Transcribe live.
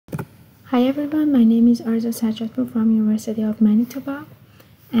Hi everyone, my name is Arezoo Sajadpour from University of Manitoba,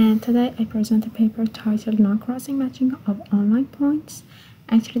 and today I present a paper titled Non-Crossing Matching of Online Points.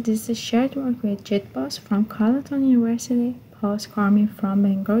 Actually, this is a shared work with Bose from Carleton University, Carmi from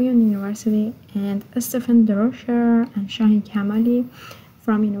Ben-Gurion University, and Stephane Durocher and Shahin Kamali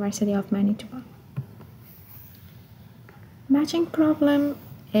from University of Manitoba. Matching problem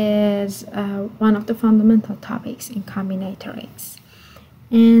is one of the fundamental topics in combinatorics.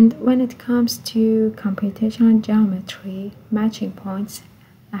 And when it comes to computational geometry, matching points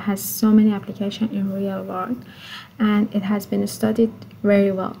has so many applications in real world, and it has been studied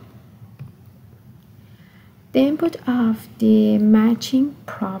very well. The input of the matching point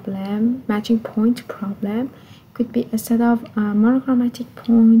problem, could be a set of monochromatic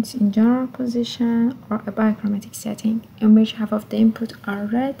points in general position or a bichromatic setting in which half of the input are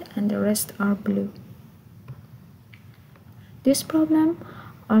red and the rest are blue. This problem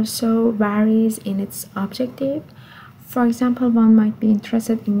also varies in its objective. For example, one might be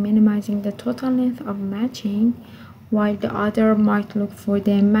interested in minimizing the total length of matching, while the other might look for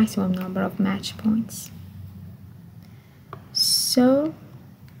the maximum number of match points. So,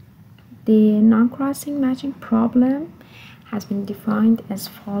 the non-crossing matching problem has been defined as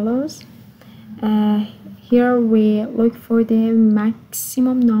follows. Here we look for the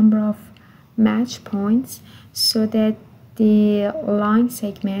maximum number of match points so that the line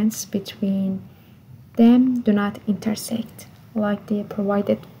segments between them do not intersect, like the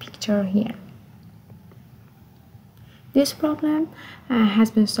provided picture here. This problem has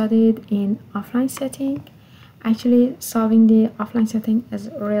been studied in offline setting. Actually, solving the offline setting is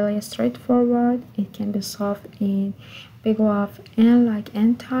really straightforward. It can be solved in big O of n, like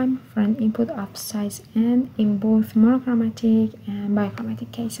n time, for an input of size n in both monochromatic and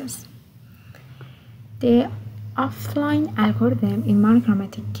bichromatic cases. The offline algorithm in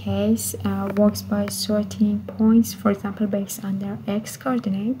monochromatic case works by sorting points, for example, based on their x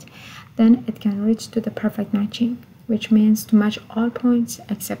coordinate. Then it can reach to the perfect matching, which means to match all points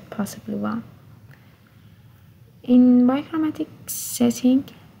except possibly one. In bichromatic setting,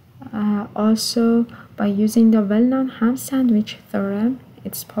 also by using the well-known ham sandwich theorem,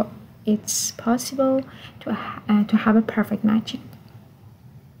 it's possible to have a perfect matching.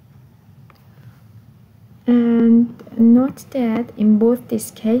 And note that in both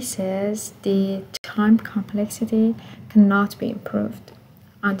these cases, the time complexity cannot be improved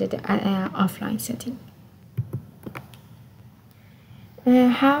under the offline setting.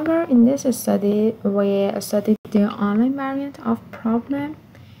 However, in this study, we studied the online variant of problem.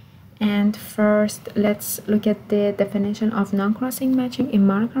 And first, let's look at the definition of non-crossing matching in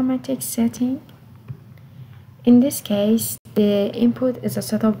monochromatic setting. In this case, the input is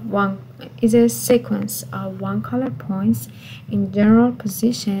a sequence of one color points in general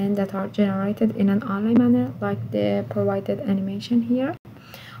position that are generated in an online manner, like the provided animation here.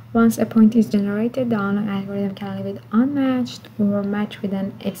 Once a point is generated, the online algorithm can leave it unmatched or match with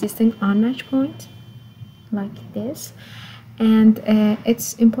an existing unmatched point, like this. And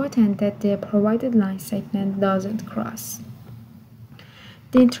it's important that the provided line segment doesn't cross.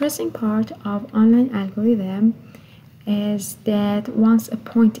 The interesting part of online algorithm is that once a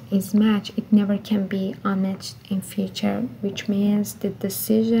point is matched, it never can be unmatched in future, which means the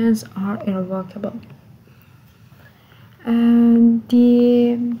decisions are irrevocable. And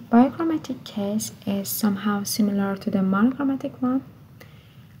the bichromatic case is somehow similar to the monochromatic one.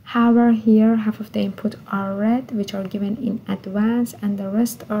 However, here half of the input are red, which are given in advance, and the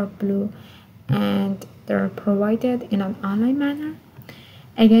rest are blue, and they're provided in an online manner.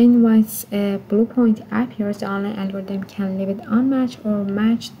 Again, once a blue point appears, the online algorithm can leave it unmatched or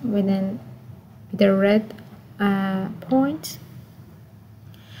matched with the red point.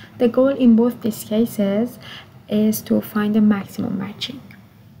 The goal in both these cases is to find the maximum matching.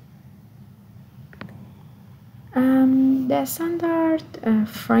 The standard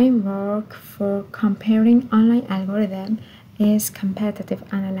framework for comparing online algorithm is competitive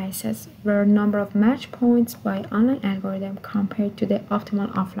analysis, where number of match points by online algorithm compared to the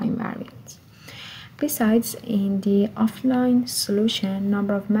optimal offline variant. Besides, in the offline solution,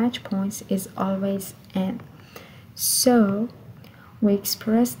 number of match points is always n. So, we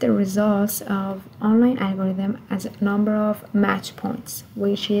express the results of online algorithm as a number of match points,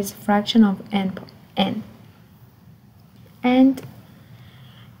 which is fraction of n. And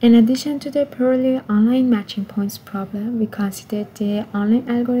in addition to the purely online matching points problem, we consider the online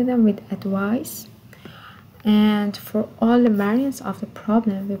algorithm with advice. And for all the variants of the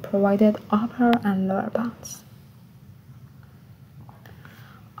problem, we provided upper and lower bounds.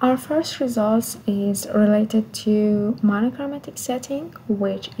 Our first result is related to monochromatic setting,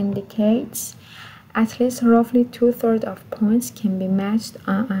 which indicates at least roughly 2/3 of points can be matched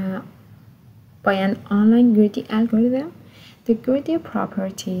by an online greedy algorithm. The greedy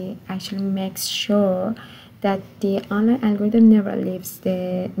property actually makes sure that the online algorithm never leaves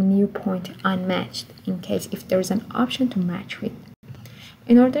the new point unmatched in case if there is an option to match with.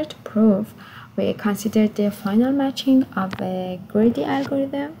 In order to prove, we consider the final matching of a greedy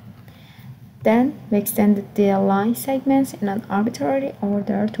algorithm. Then we extended the line segments in an arbitrary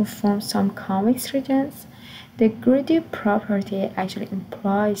order to form some convex regions. The greedy property actually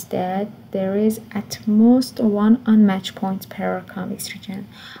implies that there is at most one unmatched point per convex region.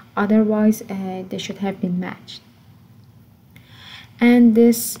 Otherwise, they should have been matched. And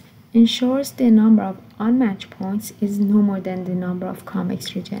this ensures the number of unmatched points is no more than the number of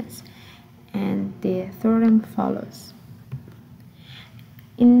convex regions. And the theorem follows.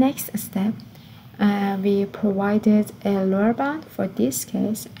 In next step, we provided a lower bound for this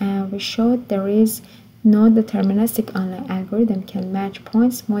case, and we showed there is no deterministic online algorithm can match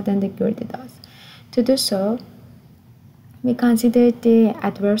points more than the greedy does. To do so, we considered the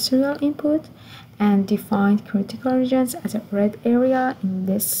adversarial input and defined critical regions as a red area in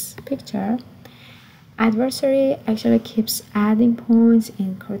this picture. Adversary actually keeps adding points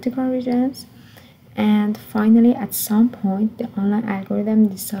in critical regions, and finally at some point the online algorithm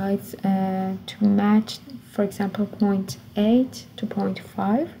decides to match, for example, point 8 to point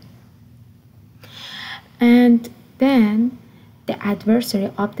 5, and then the adversary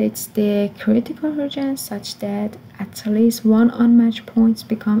updates the critical region such that at least one unmatched points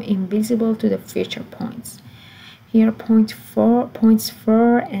become invisible to the future points. Here points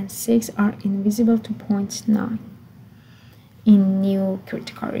 4 and 6 are invisible to point 9 in new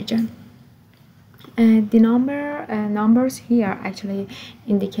critical region. The numbers here actually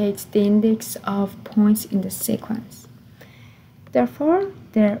indicates the index of points in the sequence. Therefore,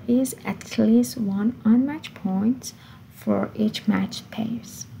 there is at least one unmatched point for each matched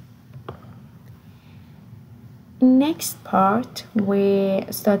pairs. Next part, we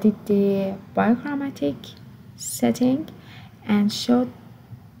studied the biochromatic setting and showed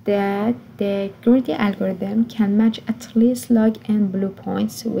that the greedy algorithm can match at least log n blue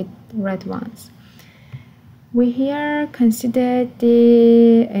points with red ones. We here consider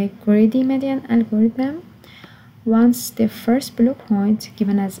the greedy median algorithm. Once the first blue point,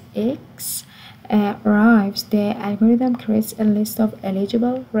 given as x, arrives, the algorithm creates a list of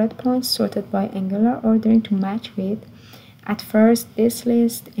eligible red points sorted by angular ordering to match with. At first, this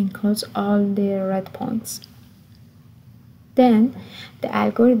list includes all the red points. Then, the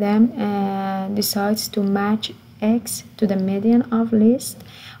algorithm decides to match x to the median of list,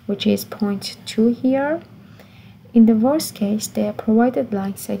 which is point 2 here. In the worst case, the provided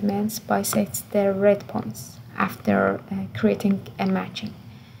line segments bisect the red points after creating a matching.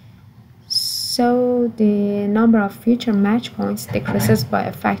 So the number of future match points decreases by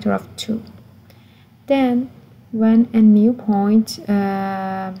a factor of 2. Then, when a new point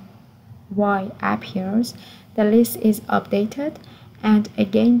y appears, the list is updated, and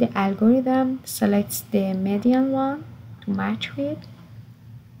again the algorithm selects the median one to match with,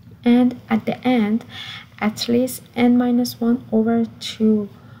 and at the end, at least n-1/2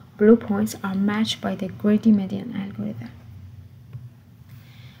 blue points are matched by the greedy median algorithm.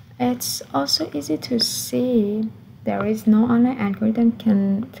 It's also easy to see there is no online algorithm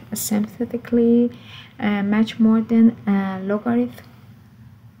can synthetically match more than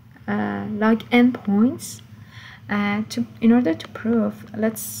log n points. In order to prove,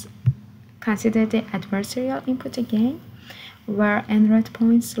 let's consider the adversarial input again, where n red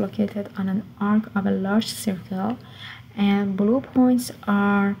points located on an arc of a large circle and blue points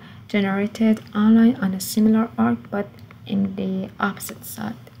are generated online on a similar arc but in the opposite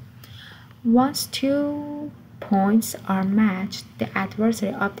side. Once 2 points are matched, the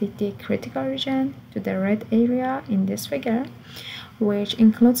adversary updates the critical region to the red area in this figure, which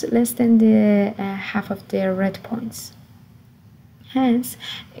includes less than the half of the red points. Hence,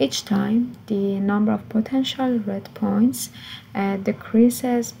 each time the number of potential red points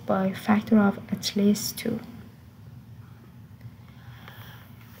decreases by a factor of at least 2.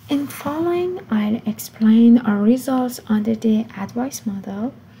 In following, I'll explain our results under the advice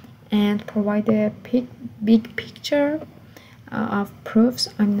model and provide a big picture of proofs.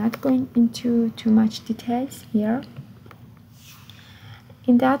 I'm not going into too much details here.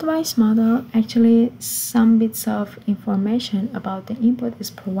 In the advice model, actually some bits of information about the input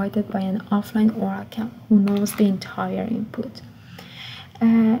is provided by an offline oracle who knows the entire input.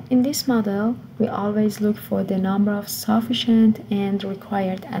 In this model, we always look for the number of sufficient and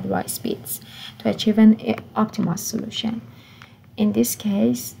required advice bits to achieve an optimal solution. In this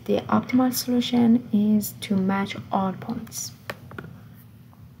case, the optimal solution is to match all points.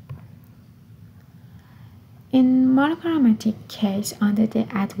 In monochromatic case, under the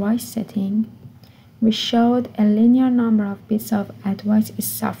advice setting, we showed a linear number of bits of advice is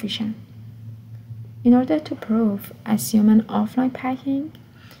sufficient. In order to prove, assume an offline packing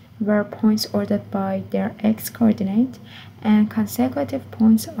where points ordered by their x coordinate and consecutive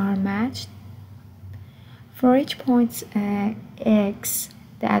points are matched. For each point x,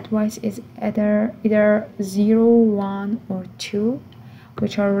 the advice is either 0, 1, or 2,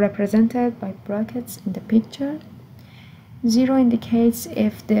 which are represented by brackets in the picture. 0 indicates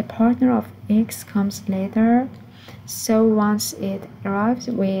if the partner of x comes later, so once it arrives,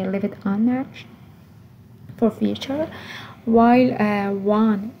 we leave it unmatched for future, while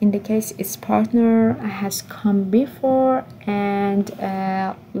 1 indicates its partner has come before and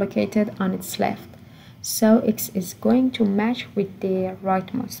located on its left, so x is going to match with the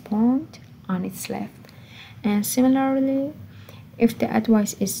rightmost point on its left. And similarly, if the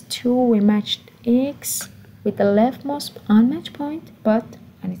advice is 2, we matched x with the leftmost unmatched point but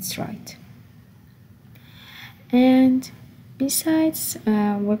on its right. And besides,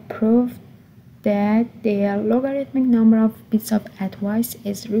 we proved that the logarithmic number of bits of advice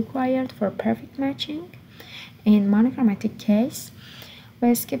is required for perfect matching. In monochromatic case,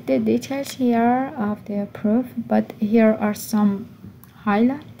 we skip the details here of the proof, but here are some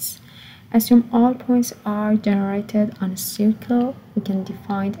highlights. Assume all points are generated on a circle. We can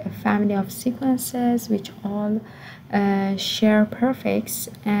define a family of sequences which all share perfects,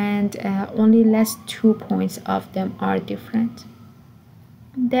 and only last 2 points of them are different.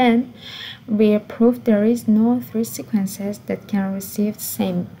 Then we prove there is no 3 sequences that can receive the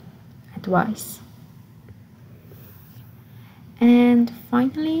same advice. And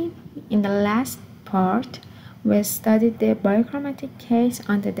finally, in the last part, we studied the bichromatic case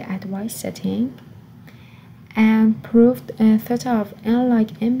under the advice setting and proved theta of n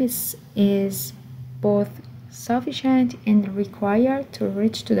like n bits is both sufficient and required to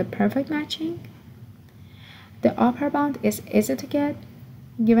reach to the perfect matching. The upper bound is easy to get,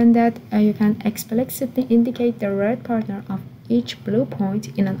 given that you can explicitly indicate the red partner of each blue point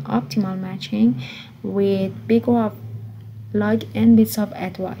in an optimal matching with big O of log n bits of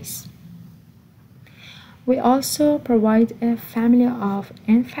advice. We also provide a family of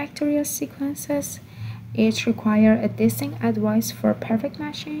n factorial sequences, each require a distinct advice for perfect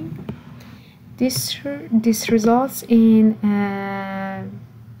matching. This results in a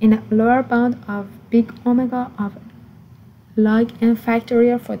lower bound of big omega of log n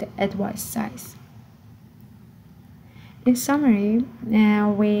factorial for the advice size. In summary,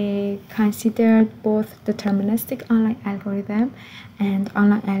 we considered both deterministic online algorithm and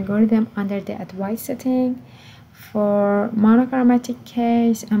online algorithm under the advice setting for monochromatic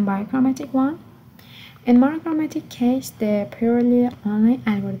case and bichromatic one. In monochromatic case, the purely online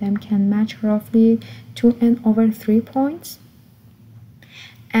algorithm can match roughly 2n/3 points,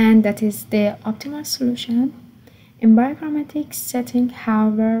 and that is the optimal solution. In bichromatic setting,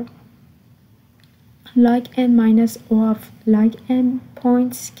 however, log n minus O of log n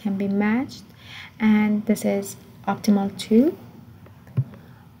points can be matched, and this is optimal too.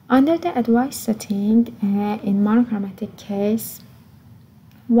 Under the advice setting, in monochromatic case,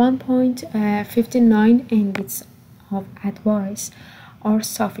 1.59 n bits of advice are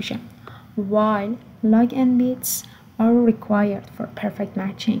sufficient, while log n bits are required for perfect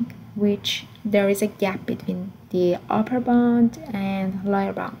matching, which there is a gap between the upper bound and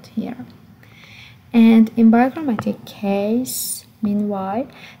lower bound here. And in bichromatic case, meanwhile,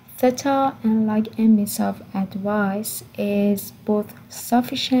 theta and log n bits of advice is both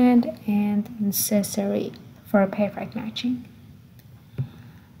sufficient and necessary for a perfect matching.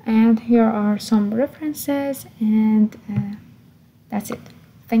 And here are some references, and that's it.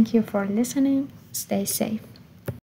 Thank you for listening. Stay safe.